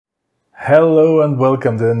Hello and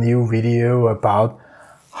welcome to a new video about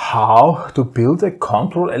how to build a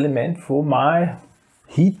control element for my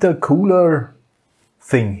heater cooler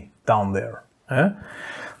thing down there.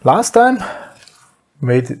 Last time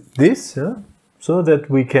made this so that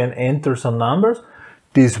we can enter some numbers.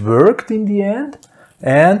 This worked in the end,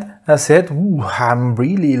 and I said, I'm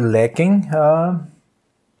really lacking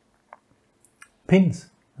pins.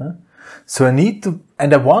 So I need to,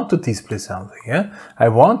 and I want to display something. I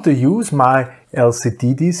want to use my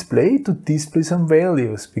LCD display to display some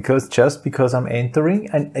values, because just because I'm entering,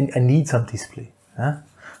 I need some display.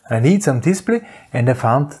 I need some display, and I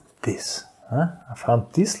found this. I found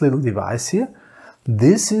this little device here.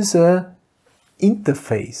 This is a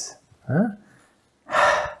interface.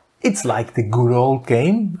 It's like the good old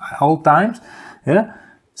game, old times.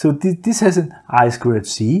 So this has an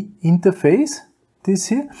I2C interface. This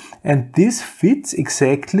here, and this fits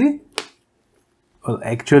exactly, well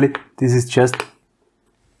actually this is just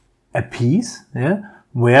a piece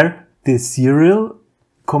where the serial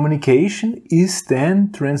communication is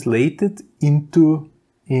then translated into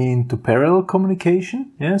parallel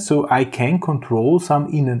communication. So I can control some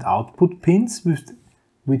in and output pins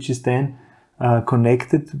which is then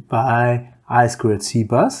connected by I2C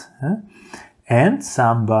bus, and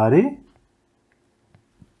somebody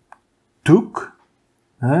took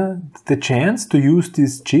the chance to use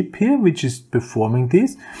this chip here, which is performing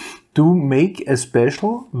this, to make a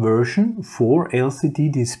special version for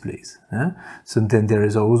LCD displays. So then there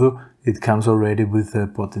is also, it comes already with a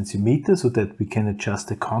potentiometer so that we can adjust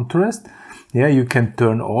the contrast. You can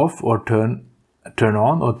turn off or turn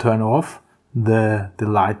on or turn off the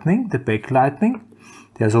lightning, the backlighting.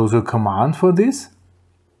 There's also a command for this.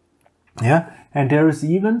 And there is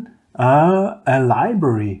even a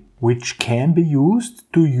library which can be used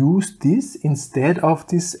to use this instead of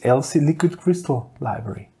this LC liquid crystal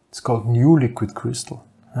library. It's called New Liquid Crystal.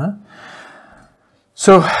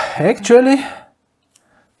 So actually,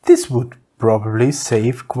 this would probably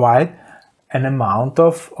save quite an amount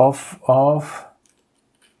of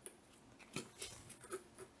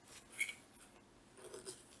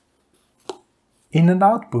in and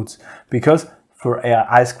outputs, because for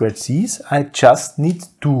I2Cs, I just need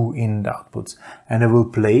 2 in and outputs. And I will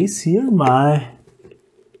place here my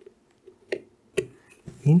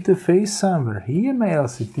interface somewhere. Here, my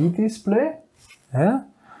LCD display. I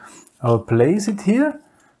will place it here.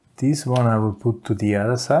 This one I will put to the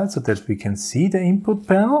other side so that we can see the input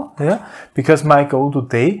panel. Because my goal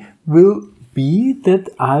today will be that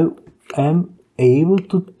I am able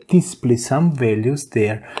to display some values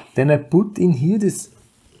there. Then I put in here this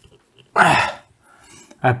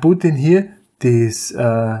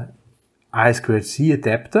I2C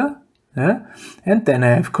adapter, and then I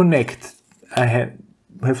have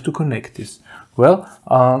to connect this. Well,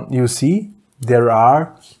 you see there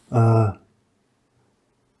are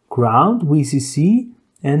ground, VCC,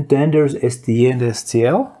 and then there's SDA and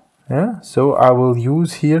SCL. So I will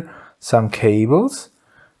use here some cables,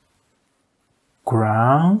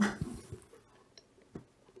 ground,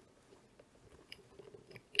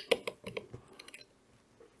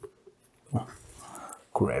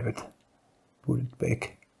 grab it, put it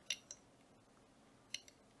back.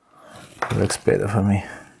 Works better for me.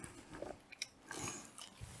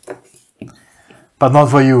 But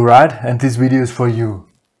not for you, right? And this video is for you.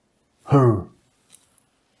 Her.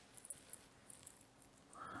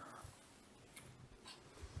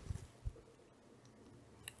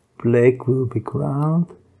 Black will be ground.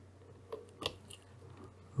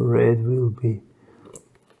 Red will be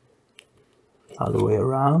other way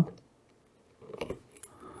around.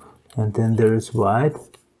 And then there is white,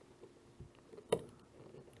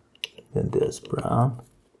 then there's brown.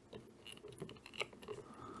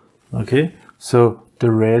 Okay, so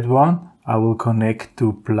the red one I will connect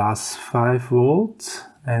to +5 volts,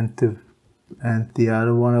 and the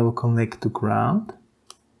other one I will connect to ground.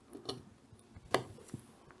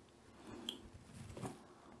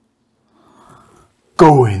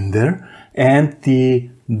 Go in there, and the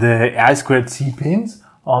I2C pins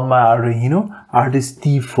on my Arduino are this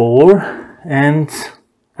D4 and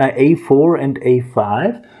A4 and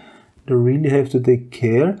A5. They really have to take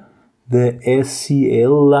care. The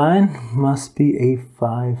SCL line must be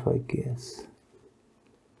A5, I guess.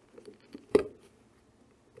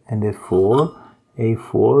 And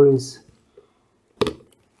A4 is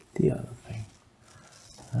the other thing.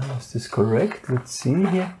 Is this correct? Let's see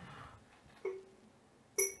here.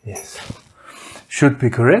 Yes, should be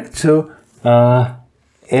correct. So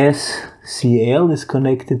SCL is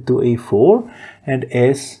connected to A4 and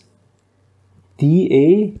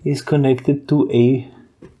SDA is connected to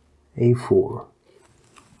A4.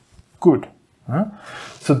 Good.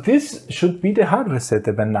 So this should be the hardware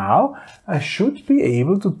setup, and now I should be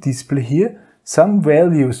able to display here some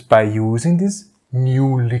values by using this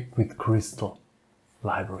new liquid crystal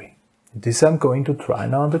library. This I'm going to try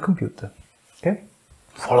now on the computer. Okay,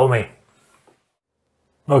 follow me.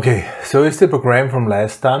 Okay, so it's the program from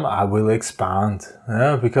last time. I will expand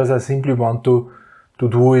because I simply want to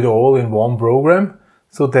do it all in one program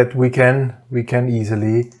so that we can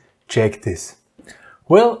easily check this.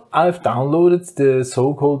 Well, I've downloaded the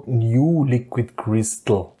so-called new liquid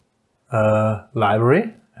crystal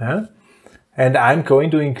library, and I'm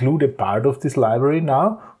going to include a part of this library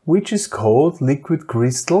now, which is called liquid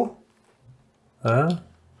crystal,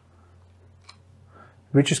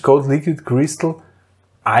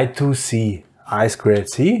 I2C,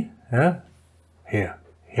 I2C.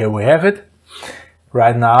 Here we have it.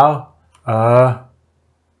 Right now,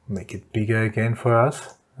 make it bigger again for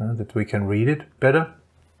us, that we can read it better.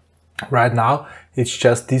 Right now, it's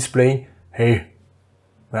just displaying, hey,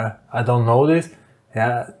 I don't know this.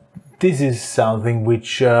 This is something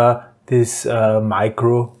which this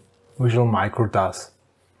Visual Micro does.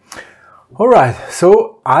 Alright,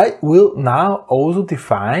 so I will now also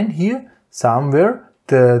define here somewhere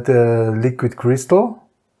the liquid crystal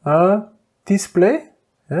display.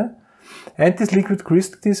 And this liquid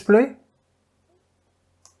crystal display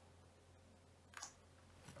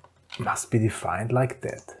must be defined like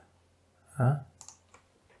that.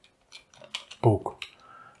 Book.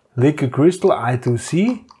 Liquid crystal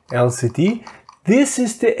I2C LCD. This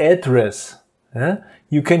is the address.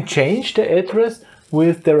 You can change the address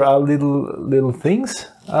with, there are little things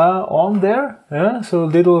on there. So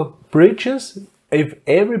little bridges. If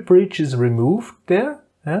every bridge is removed there,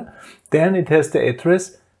 then it has the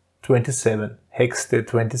address 27, hex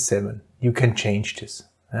 27. You can change this.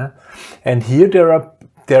 And here there are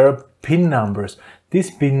pin numbers.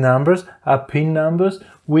 These pin numbers are pin numbers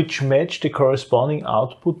which match the corresponding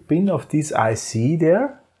output pin of this IC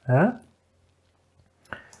there.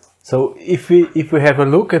 So if we have a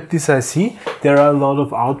look at this IC, there are a lot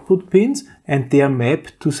of output pins and they are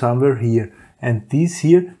mapped to somewhere here. And these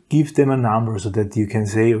here give them a number so that you can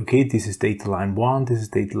say, okay, this is data line 1, this is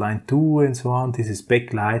data line 2, and so on. This is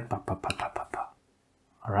backlight,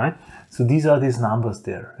 All right. So these are these numbers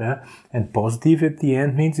there. And positive at the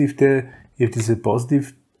end means if there's a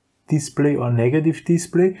positive display or negative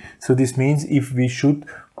display. So this means if we should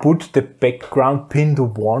put the background pin to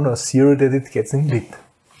 1 or 0, that it gets in lit.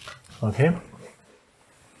 Okay.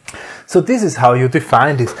 So this is how you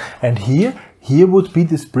define this. And here would be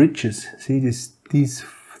these bridges. See these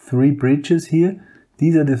 3 bridges here.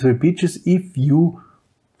 These are the 3 bridges. If you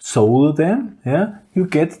solder them, you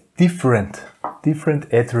get different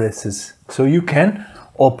addresses. So you can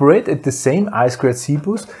operate at the same I2C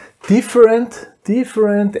bus different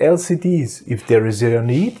LCDs. If there is a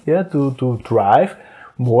need to drive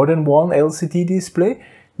more than one LCD display,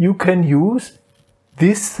 you can use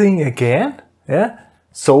this thing again,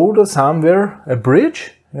 solder somewhere a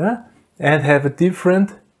bridge, and have a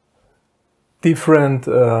different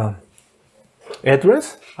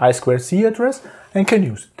address, I2C address, and can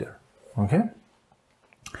use it there. Okay.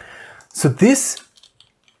 So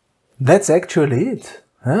that's actually it.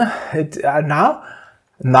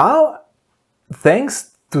 Now,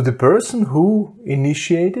 thanks to the person who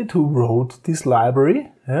wrote this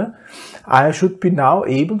library, I should be now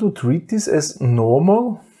able to treat this as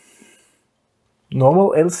normal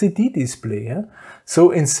LCD display.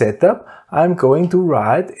 So in setup, I'm going to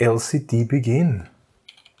write LCD begin.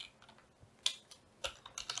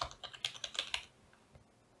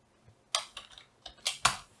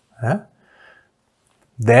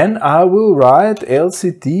 Then I will write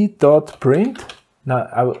lcd.print. Now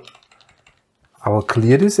I will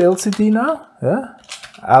clear this LCD now.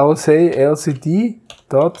 I will say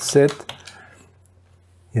lcd.set.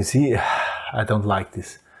 You see, I don't like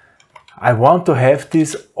this. I want to have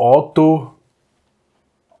this auto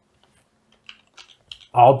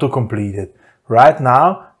completed. Right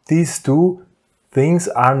now, these 2 things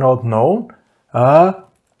are not known.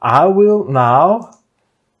 I will now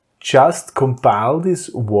just compile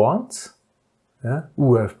this once.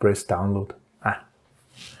 I've pressed download.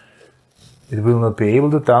 It will not be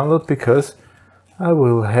able to download because I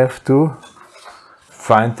will have to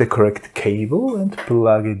find the correct cable and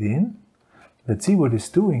plug it in. Let's see what it's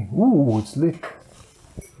doing. Ooh, it's lit.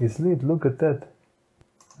 It's lit, look at that.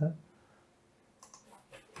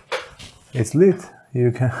 It's lit.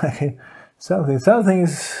 You can something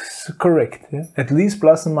is correct. At least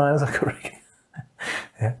plus and minus are correct.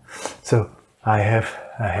 So I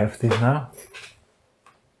have this now.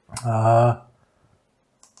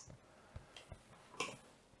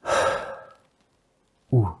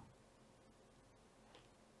 Ooh.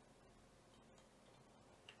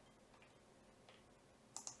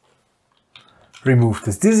 Remove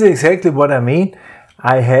this. This is exactly what I mean.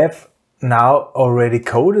 I have now already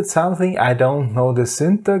coded something. I don't know the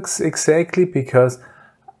syntax exactly because,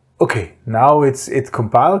 okay, now it's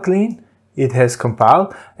compiled clean. It has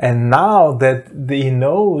compiled, and now that it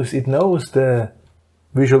knows the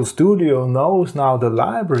Visual Studio knows now the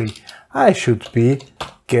library, I should be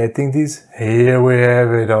getting this. Here we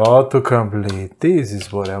have it, autocomplete. This is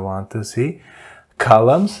what I want to see.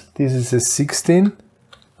 Columns. This is a 16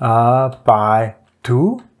 by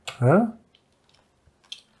 2.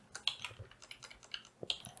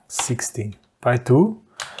 16 by 2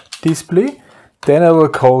 display. Then I will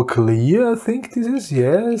call clear, I think this is,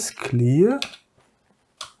 yes, clear.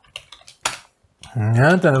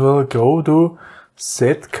 And then I will go to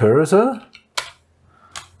set cursor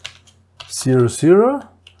 0, 0,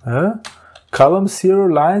 column 0,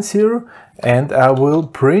 line 0, and I will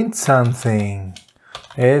print something.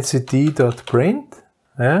 lcd.print,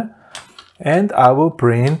 and I will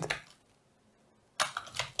print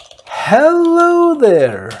hello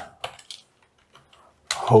there.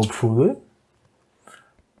 Hopefully.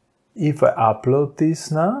 If I upload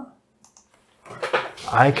this now,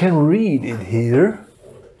 I can read it here,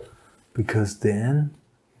 because then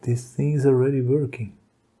this thing is already working.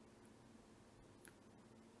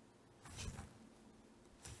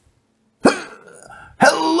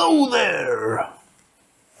 Hello there!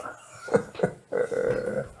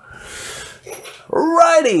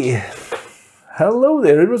 Righty! Hello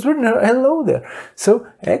there, it was written hello there. So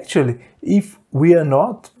actually, if we are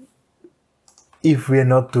not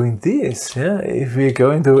doing this, if we're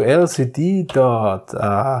going to lcd.set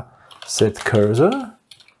cursor,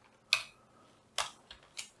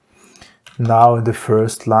 now in the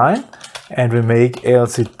first line, and we make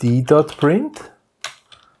lcd.print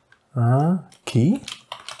key,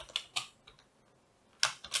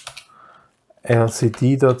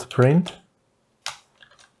 lcd.print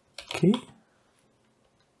key,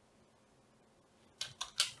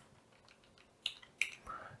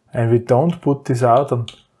 and we don't put this out on.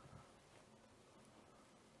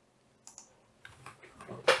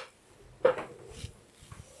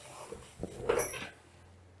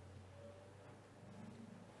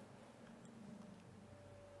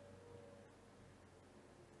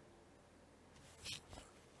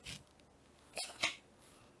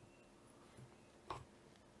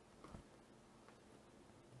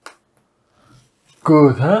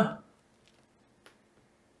 Good, huh?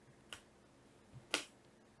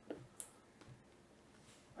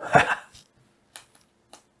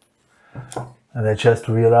 And I just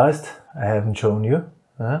realized I haven't shown you.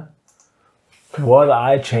 What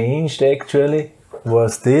I changed actually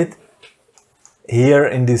was that here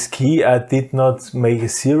in this key I did not make a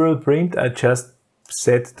serial print, I just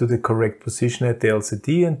set to the correct position at the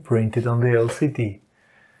LCD and printed on the LCD.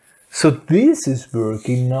 So this is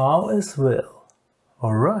working now as well.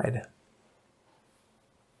 Alright.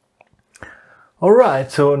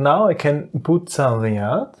 Alright, so now I can put something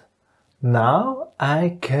out. Now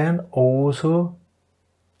I can also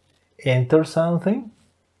enter something.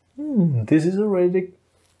 This is already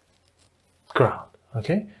ground.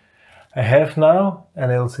 Okay. I have now an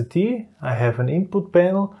LCD. I have an input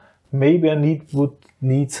panel. Maybe I would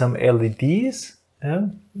need some LEDs,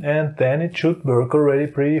 and then it should work already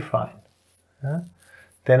pretty fine.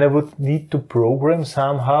 Then I would need to program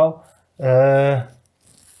somehow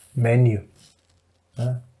menu.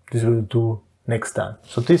 This will do next time.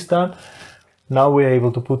 So this time, now we're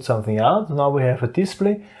able to put something out. Now we have a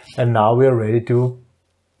display, and now we are ready to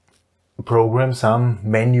program some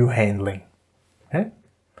menu handling. Okay?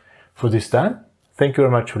 For this time, thank you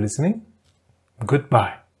very much for listening.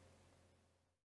 Goodbye.